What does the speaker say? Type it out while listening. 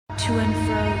to and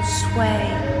fro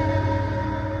sway.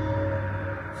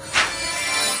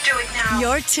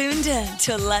 You're tuned in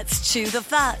to Let's Chew the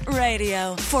Fat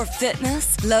Radio for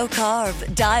fitness, low carb,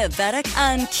 diabetic,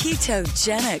 and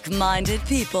ketogenic minded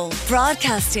people.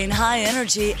 Broadcasting high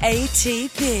energy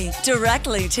ATP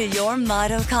directly to your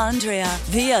mitochondria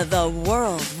via the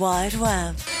World Wide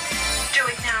Web.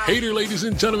 Hey there, ladies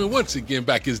and gentlemen. Once again,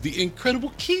 back is the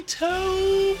incredible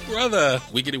Keto Brother.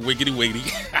 Wiggity, wiggity,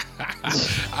 wiggity.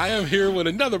 I am here with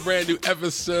another brand new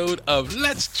episode of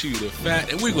Let's Chew the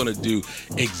Fat, and we're going to do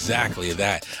exactly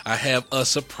that. I have a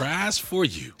surprise for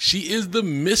you. She is the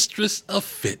mistress of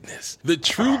fitness, the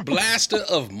true blaster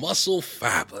of muscle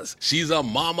fibers. She's a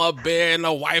mama bear and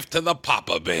a wife to the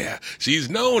papa bear. She's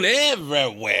known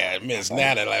everywhere, Miss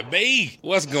Natalie B.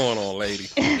 What's going on, lady?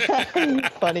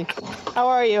 Funny. How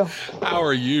are you? How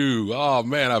are you? Oh,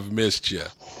 man, I've missed you.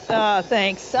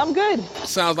 Thanks. I'm good.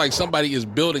 Sounds like somebody is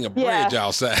building a bridge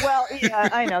outside. Well, yeah,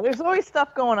 I know. There's always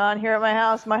stuff going on here at my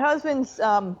house. My husband's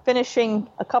finishing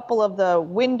a couple of the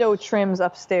window trims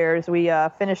upstairs. We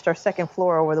finished our second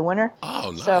floor over the winter.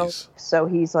 Oh, nice. So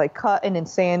he's like cutting and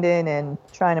sanding and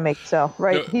trying to make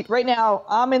right now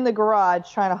I'm in the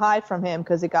garage trying to hide from him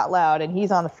because it got loud, and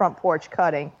he's on the front porch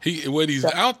cutting. What he's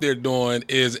out there doing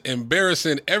is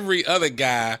embarrassing every other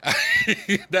guy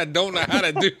that don't know how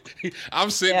to do. I'm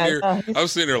sitting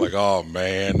there like, oh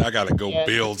man, I gotta go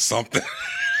build something.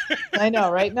 I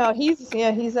know, right? No, he's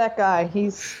that guy.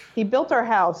 He built our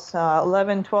house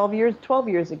 12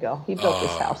 years ago. He built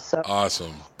this house. So.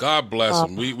 Awesome. God bless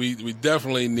him. We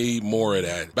definitely need more of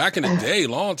that. Back in the day,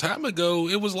 long time ago,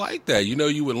 it was like that. You know,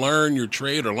 you would learn your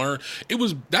trade or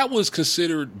that was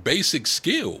considered basic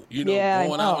skill,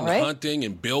 going out and hunting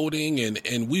and building.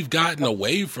 And we've gotten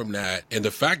away from that. And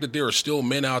the fact that there are still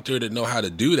men out there that know how to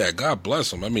do that, God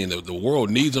bless them. I mean, the world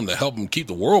needs them to help them keep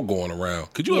the world going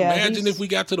around. Could you imagine if we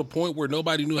got to the point where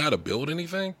nobody knew how to build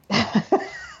anything?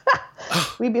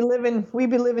 We'd be living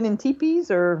in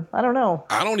teepees, or I don't know.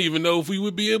 I don't even know if we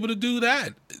would be able to do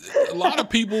that. A lot of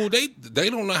people, they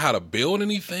don't know how to build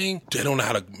anything. They don't know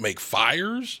how to make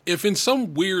fires. If in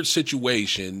some weird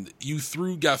situation you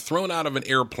got thrown out of an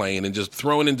airplane and just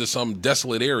thrown into some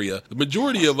desolate area, the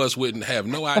majority of us wouldn't have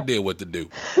no idea what to do.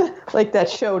 Like that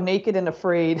show, Naked and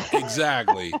Afraid.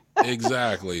 Exactly.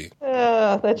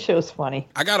 That show's funny.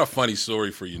 I got a funny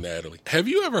story for you, Natalie. Have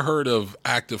you ever heard of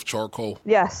active charcoal?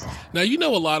 Yes. Now, you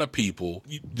know a lot of people,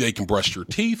 they can brush your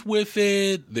teeth with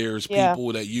it. There's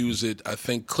people that use it, I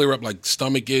think, clear up like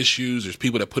stomach issues. There's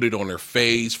people that put it on their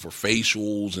face for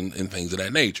facials and things of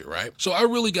that nature, right? So I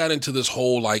really got into this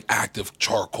whole like active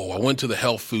charcoal. I went to the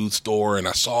health food store and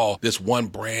I saw this one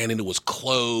brand and it was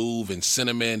clove and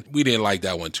cinnamon. We didn't like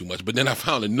that one too much. But then I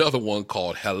found another one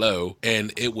called Hello,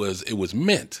 and it was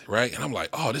mint, right? And I'm like,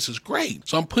 oh, this is great.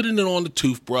 So I'm putting it on the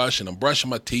toothbrush and I'm brushing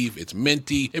my teeth. It's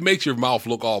minty. It makes your mouth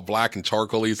look all black and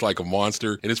charcoaly. It's like a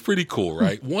monster, and it's pretty cool,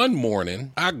 right? One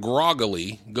morning, I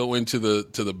groggily go into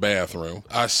the bathroom.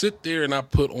 I sit there and I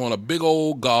put on a big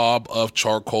old gob of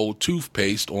charcoal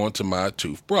toothpaste onto my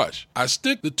toothbrush. I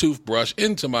stick the toothbrush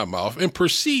into my mouth and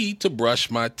proceed to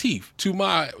brush my teeth. To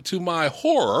my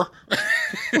horror,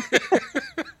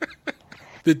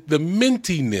 The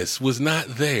mintiness was not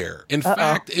there. In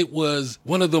fact, it was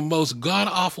one of the most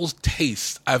god-awful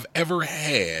tastes I've ever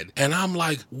had. And I'm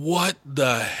like, what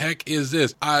the heck is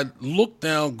this? I looked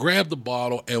down, grabbed the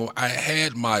bottle, and I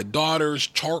had my daughter's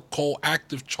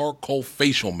active charcoal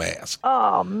facial mask.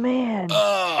 Oh, man.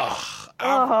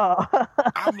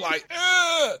 I'm like,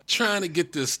 trying to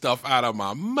get this stuff out of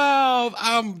my mouth.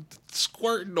 I'm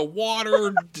squirting the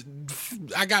water.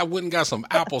 I went and got some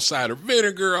apple cider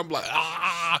vinegar. I'm like,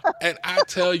 and I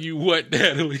tell you what,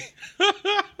 Natalie,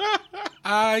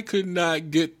 I could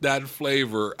not get that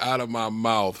flavor out of my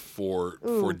mouth for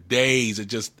days.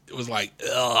 It was like,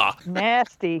 ugh.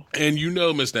 Nasty. And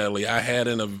Miss Natalie, I had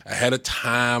a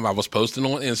time I was posting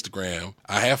on Instagram.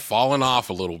 I have fallen off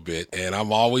a little bit, and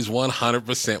I'm always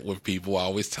 100% with people. I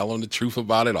always tell them the truth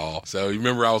about it all. So you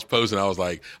remember I was posting, I was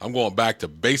like, I'm going back to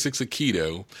basics of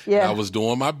keto. Yeah. I was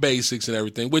doing my basics and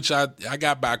everything, which I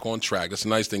got back on track. That's the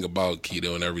nice thing about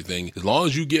keto and everything. As long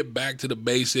as you get back to the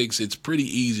basics, it's pretty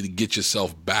easy to get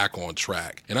yourself back on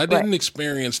track. And I didn't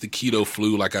experience the keto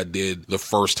flu like I did the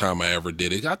first time I ever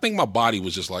did it. I think my body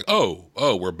was just like, oh,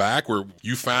 we're back.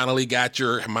 You finally got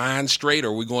your mind straight.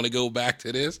 Are we going to go back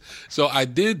to this? So I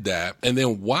did that. And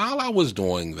then while I was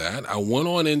doing that, I went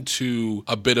on into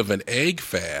a bit of an egg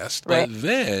fast. Right. But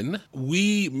then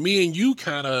me and you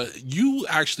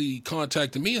actually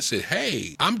contacted me and said,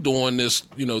 hey, I'm doing this,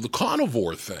 the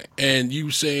carnivore thing. And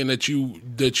you saying that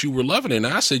you were loving it. And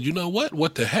I said, you know what?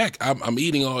 What the heck? I'm I'm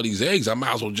eating all these eggs. I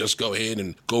might as well just go ahead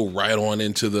and go right on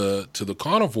into the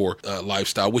carnivore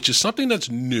lifestyle, which is something that's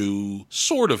new,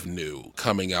 sort of new,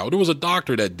 coming out. There was a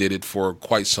doctor that did it for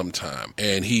quite some time,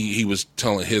 and he was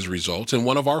telling his results. And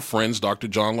one of our friends, Dr.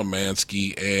 John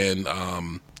Lemansky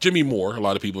and Jimmy Moore, a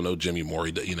lot of people know Jimmy Moore.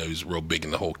 He's real big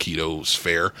in the whole keto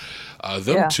sphere.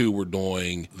 Them two were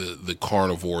doing the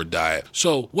carnivore diet.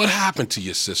 So what happened to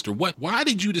your sister? Why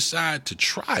did you decide to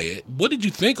try it? What did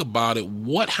you think about it?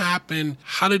 What happened?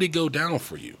 How did it go down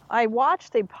for you? I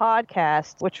watched a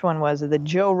podcast. Which one was it? The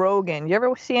Joe Rogan. You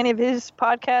ever see any of his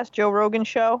podcasts, Joe Rogan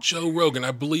show? Joe Rogan.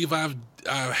 I believe I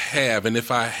have, and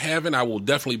if I haven't, I will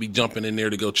definitely be jumping in there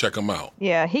to go check them out.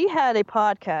 Yeah, he had a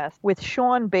podcast with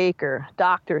Sean Baker,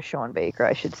 Dr. Sean Baker,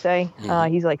 I should say.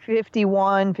 Mm-hmm. He's like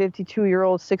 51,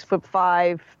 52-year-old,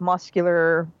 6'5",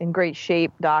 muscular, in great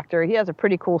shape doctor. He has a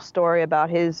pretty cool story about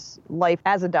his life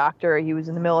as a doctor. He was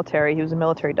in the military. He was a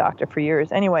military doctor for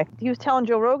years. Anyway, he was telling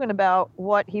Joe Rogan about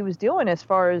what he was doing as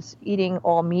far as eating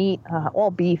all meat,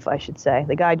 all beef, I should say.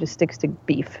 The guy just sticks to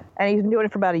beef. And he's been doing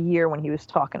it for about a year when he was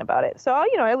talking about it. So,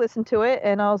 I listened to it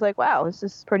and I was like, wow, this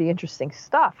is pretty interesting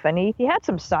stuff. And he had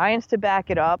some science to back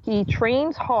it up. He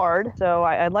trains hard, so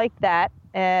I like that.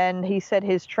 And he said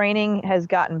his training has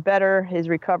gotten better. His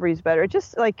recovery is better.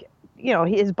 Just like,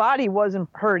 his body wasn't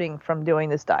hurting from doing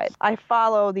this diet. I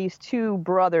follow these two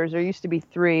brothers. There used to be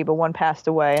three, but one passed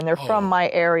away. And they're from my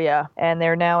area. And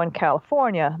they're now in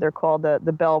California. They're called the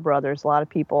Bell Brothers. A lot of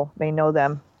people may know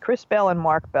them. Chris Bell and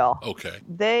Mark Bell. Okay.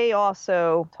 They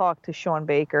also talked to Sean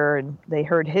Baker, and they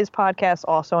heard his podcast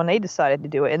also, and they decided to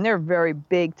do it. And they're very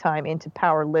big time into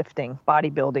powerlifting,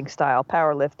 bodybuilding style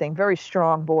powerlifting, very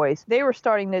strong boys. They were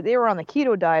on the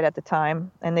keto diet at the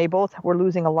time, and they both were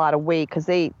losing a lot of weight because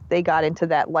they got into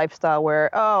that lifestyle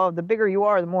where, the bigger you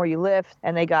are, the more you lift.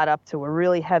 And they got up to a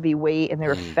really heavy weight, and they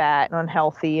were fat and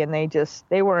unhealthy, and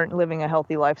they weren't living a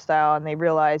healthy lifestyle. And they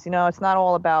realized, it's not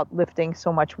all about lifting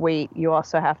so much weight. You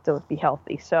also have to be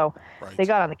healthy. So They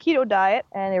got on the keto diet,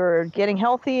 and they were getting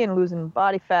healthy and losing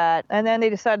body fat. And then they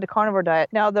decided the carnivore diet.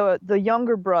 Now, the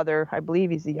younger brother, I believe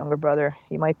he's the younger brother.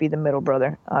 He might be the middle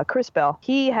brother, Chris Bell.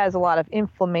 He has a lot of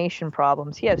inflammation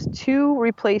problems. He has two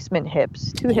replacement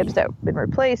hips, two hips that have been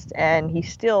replaced, and he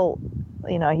still,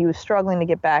 he was struggling to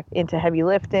get back into heavy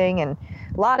lifting and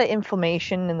a lot of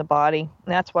inflammation in the body.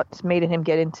 And that's what's made him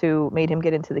get into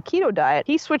the keto diet.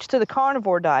 He switched to the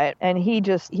carnivore diet, and he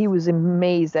was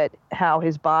amazed at how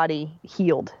his body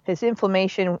healed. His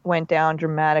inflammation went down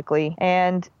dramatically,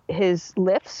 and his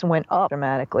lifts went up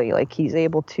dramatically. Like, he's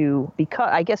able to,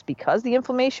 because the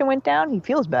inflammation went down, he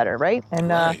feels better, right?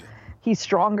 And he's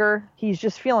stronger. He's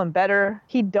just feeling better.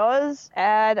 He does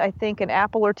add, I think, an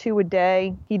apple or two a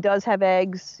day. He does have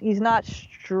eggs. He's not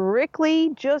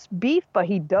strictly just beef, but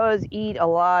he does eat a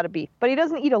lot of beef. But he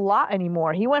doesn't eat a lot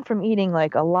anymore. He went from eating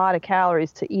like a lot of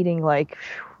calories to eating like,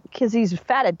 because he's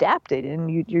fat adapted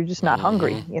and you're just not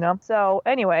hungry, So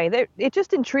anyway, it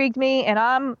just intrigued me.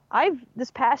 And this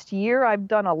past year, I've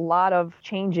done a lot of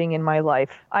changing in my life.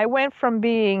 I went from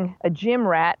being a gym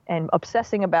rat and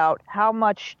obsessing about how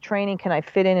much training can I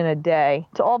fit in a day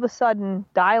to all of a sudden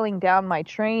dialing down my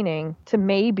training to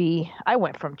I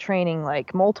went from training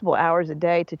like multiple hours a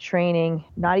day to training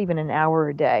not even an hour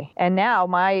a day. And now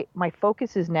my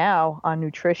focus is now on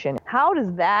nutrition. How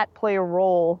does that play a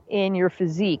role in your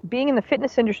physique? Being in the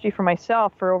fitness industry for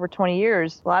myself for over 20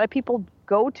 years, a lot of people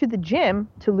go to the gym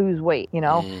to lose weight,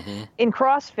 Mm-hmm. In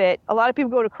CrossFit, a lot of people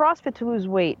go to CrossFit to lose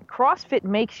weight. CrossFit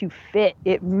makes you fit.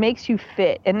 It makes you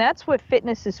fit. And that's what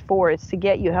fitness is for. It's to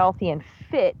get you healthy and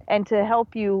fit and to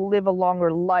help you live a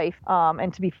longer life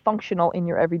and to be functional in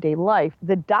your everyday life.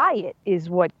 The diet is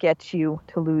what gets you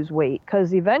to lose weight,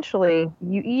 because eventually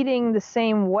you eating the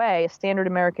same way, a standard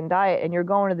American diet, and you're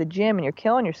going to the gym and you're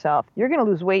killing yourself, you're going to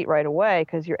lose weight right away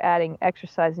because you're adding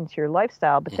exercise into your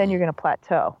lifestyle, but then you're going to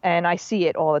plateau. And I see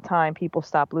it all the time. People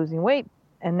stop losing weight.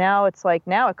 And now it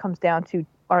comes down to,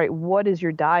 all right, what does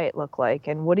your diet look like?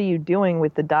 And what are you doing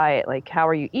with the diet? Like, how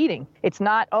are you eating? It's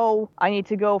not, I need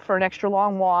to go for an extra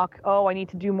long walk. I need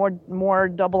to do more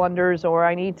double unders, or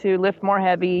I need to lift more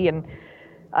heavy, and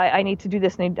I need to do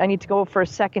this, and I need to go for a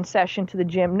second session to the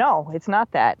gym. No, it's not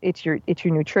that. It's your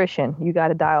nutrition. You got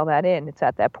to dial that in. It's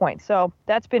at that point. So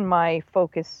that's been my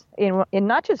focus in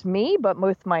not just me, but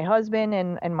with my husband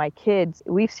and my kids.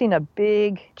 We've seen a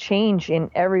big change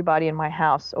in everybody in my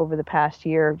house over the past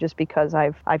year, just because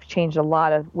I've changed a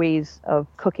lot of ways of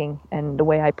cooking and the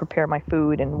way I prepare my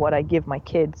food and what I give my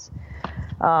kids.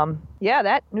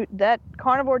 That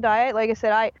carnivore diet, like I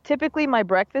said, typically my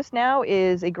breakfast now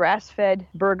is a grass-fed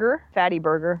burger, fatty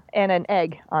burger, and an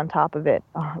egg on top of it,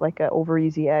 like an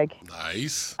over-easy egg.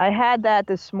 Nice. I had that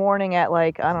this morning at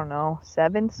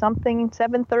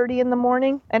 7:30 in the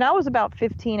morning, and I was about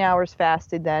 15 hours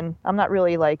fasted then. I'm not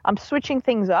really I'm switching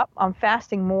things up. I'm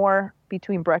fasting more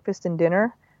between breakfast and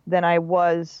dinner than I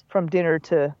was from dinner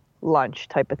to lunch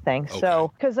type of thing. Okay.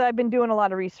 So, because I've been doing a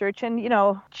lot of research and,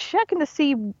 checking to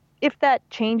see if that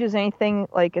changes anything,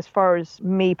 as far as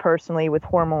me personally with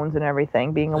hormones and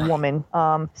everything, being a woman.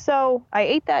 So I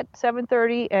ate that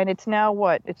 7:30 and it's now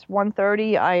it's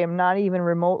 1:30. I am not even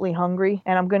remotely hungry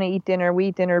and I'm going to eat dinner. We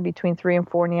eat dinner between 3 and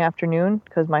 4 in the afternoon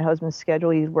because my husband's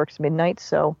schedule, he works midnight.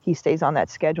 So he stays on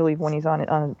that schedule even when he's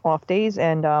on off days.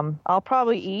 And I'll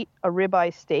probably eat a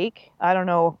ribeye steak. I don't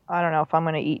know if I'm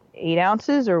going to eat 8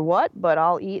 ounces or what, but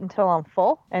I'll eat until I'm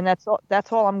full. And that's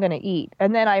all I'm going to eat.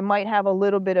 And then I might have a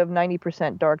little bit of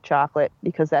 90% dark chocolate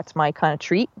because that's my kind of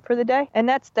treat for the day. And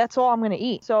that's all I'm going to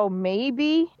eat. So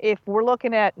maybe if we're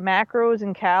looking at macros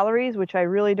and calories, which I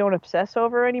really don't obsess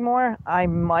over anymore, I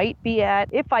might be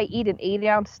if I eat an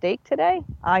 8-ounce steak today,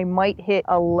 I might hit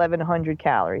 1,100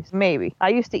 calories. Maybe. I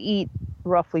used to eat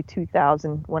roughly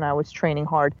 2,000 when I was training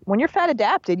hard. When you're fat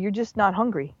adapted, you're just not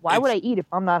hungry. Why would I eat if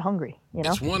I'm not hungry?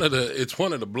 It's one of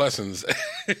the blessings.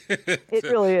 It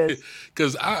really is.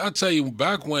 Because I'll tell you,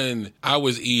 back when I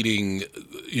was eating,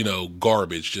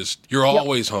 garbage, you're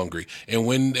always hungry. And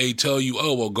when they tell you,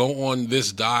 oh, well, go on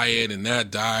this diet and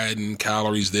that diet and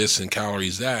calories this and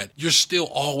calories that, you're still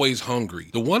always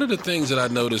hungry. One of the things that I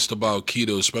noticed about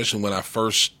keto, especially when I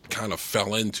first kind of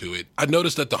fell into it, I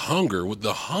noticed that the hunger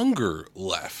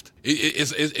left.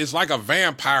 It's like a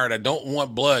vampire that don't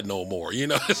want blood no more.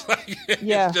 It's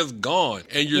it's just gone.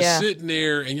 And you're sitting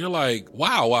there and you're like,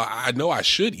 wow, well, I know I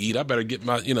should eat. I better get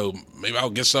my, maybe I'll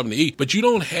get something to eat. But you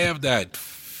don't have that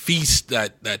feast,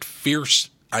 that fierce,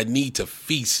 I need to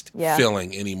feast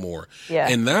feeling anymore. Yeah.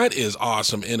 And that is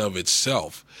awesome in of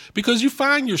itself. Because you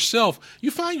find yourself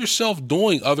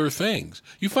doing other things.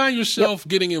 You find yourself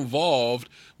getting involved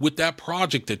with that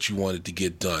project that you wanted to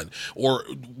get done or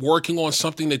working on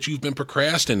something that you've been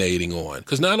procrastinating on.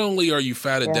 Because not only are you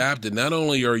fat adapted, not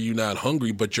only are you not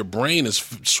hungry, but your brain is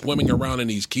swimming around in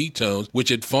these ketones, which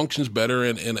it functions better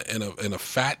in a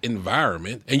fat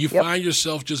environment. And you find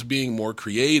yourself just being more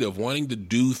creative, wanting to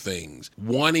do things,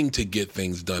 wanting to get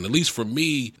things done. At least for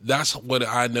me, that's what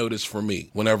I noticed for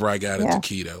me whenever I got into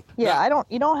keto. Yeah,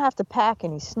 you don't have to pack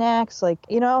any snacks. I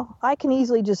can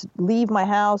easily just leave my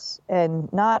house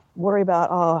and not worry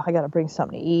about, I got to bring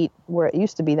something to eat, where it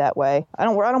used to be that way. I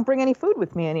don't bring any food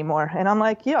with me anymore. And I'm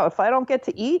like, if I don't get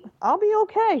to eat, I'll be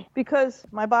okay because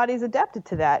my body's adapted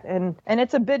to that. And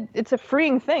it's a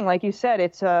freeing thing. Like you said,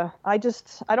 I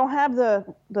don't have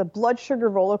the blood sugar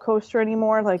roller coaster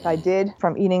anymore like I did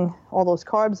from eating all those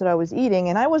carbs that I was eating.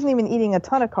 And I wasn't even eating a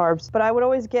ton of carbs, but I would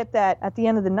always get that at the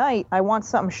end of the night, I want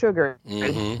something sugary.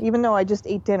 Mm-hmm. Even though I just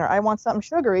ate dinner, I want something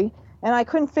sugary. And I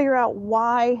couldn't figure out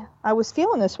why I was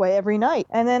feeling this way every night.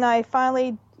 And then I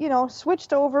finally,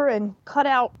 switched over and cut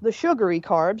out the sugary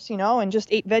carbs, and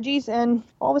just ate veggies. And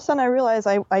all of a sudden I realized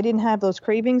I didn't have those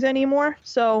cravings anymore.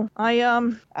 So I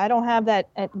don't have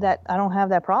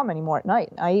that problem anymore at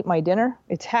night. I eat my dinner.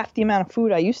 It's half the amount of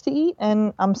food I used to eat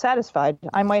and I'm satisfied.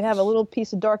 I might have a little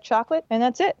piece of dark chocolate and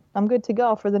that's it. I'm good to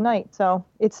go for the night. So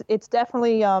it's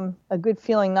definitely a good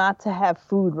feeling not to have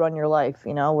food run your life,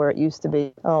 where it used to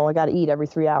be, I got to eat every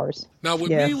 3 hours. Now,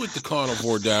 with me with the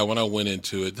carnivore diet, when I went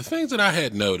into it, the things that I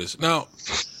had noticed. Now,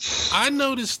 I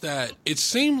noticed that it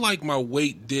seemed like my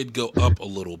weight did go up a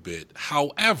little bit.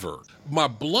 However, my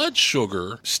blood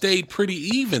sugar stayed pretty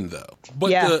even though.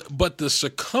 But the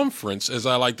circumference, as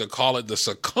I like to call it, the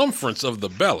circumference of the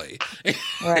belly,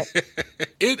 right.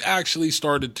 It actually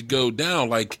started to go down.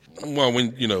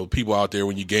 When people out there,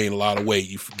 when you gain a lot of weight,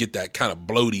 you get that kind of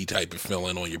bloaty type of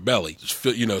feeling on your belly.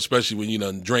 Especially when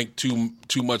you drink too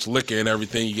much liquor and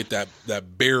everything, you get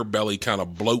that bear belly kind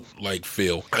of bloat like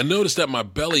feel. I noticed that my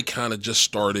belly kind of just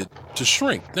started to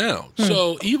shrink down.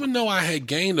 So even though I had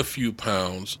gained a few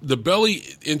pounds, the belly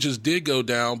inches did go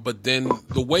down, but then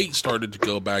the weight started to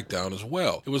go back down as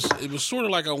well. It was sort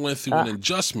of like I went through an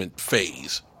adjustment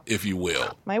phase, if you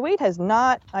will. My weight has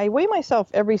not. I weigh myself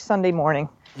every Sunday morning,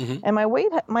 and my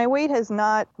weight has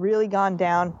not really gone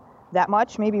down that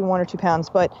much, maybe 1 or 2 pounds.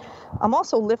 But I'm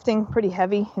also lifting pretty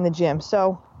heavy in the gym,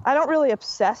 so I don't really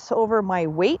obsess over my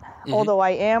weight, although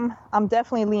I'm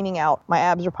definitely leaning out. My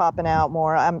abs are popping out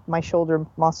more. My shoulder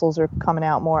muscles are coming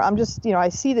out more. I'm just, I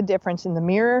see the difference in the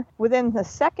mirror. Within the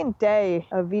second day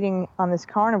of eating on this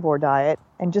carnivore diet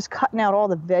and just cutting out all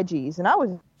the veggies, and I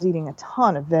was eating a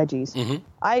ton of veggies.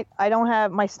 I don't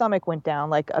have, my stomach went down,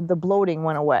 like the bloating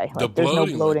went away. The like, there's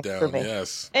bloating no bloating went down, for me.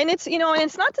 yes. And it's, and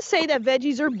it's not to say that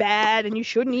veggies are bad and you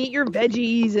shouldn't eat your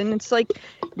veggies. And it's like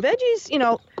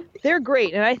veggies, they're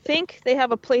great. And I think they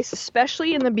have a place,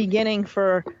 especially in the beginning,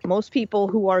 for most people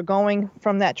who are going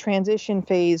from that transition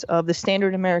phase of the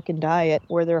standard American diet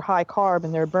where they're high carb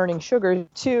and they're burning sugar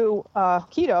to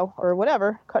keto or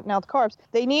whatever, cutting out the carbs.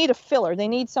 They need a filler. They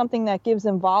need something that gives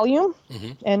them volume.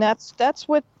 And that's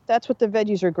what the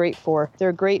veggies are great for.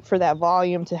 They're great for that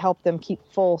volume to help them keep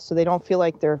full so they don't feel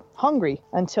like they're hungry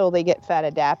until they get fat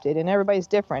adapted. And everybody's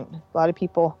different.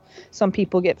 Some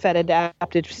people get fat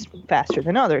adapted faster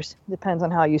than others. Depends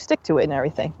on how you stick to it and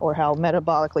everything, or how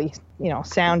metabolically,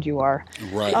 sound you are.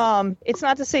 Right. It's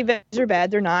not to say veggies are bad.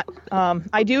 They're not.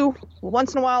 I do,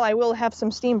 once in a while, I will have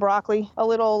some steamed broccoli, a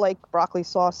little like broccoli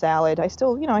sauce salad. I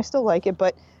still like it,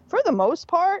 but for the most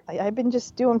part, I've been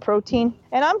just doing protein,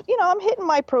 and I'm hitting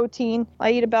my protein.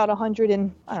 I eat about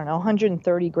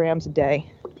 130 grams a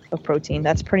day of protein.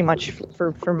 That's pretty much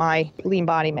for my lean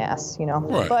body mass,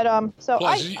 Right. But so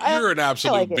plus, you're an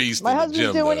absolute like beast. My in the husband's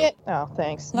gym, doing though. it. Oh,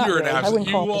 thanks. Not You're really. an I wouldn't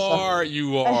absolute. call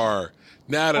You are.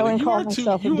 Natalie,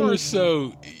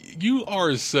 you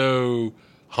are so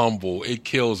humble. It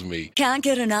kills me. Can't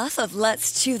get enough of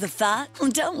Let's Chew the Fat?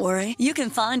 Well, don't worry. You can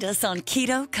find us on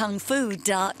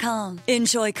KetoKungFu.com.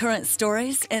 Enjoy current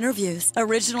stories, interviews,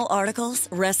 original articles,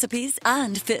 recipes,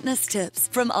 and fitness tips.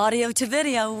 From audio to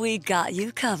video, we got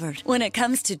you covered. When it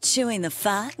comes to chewing the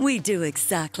fat, we do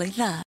exactly that.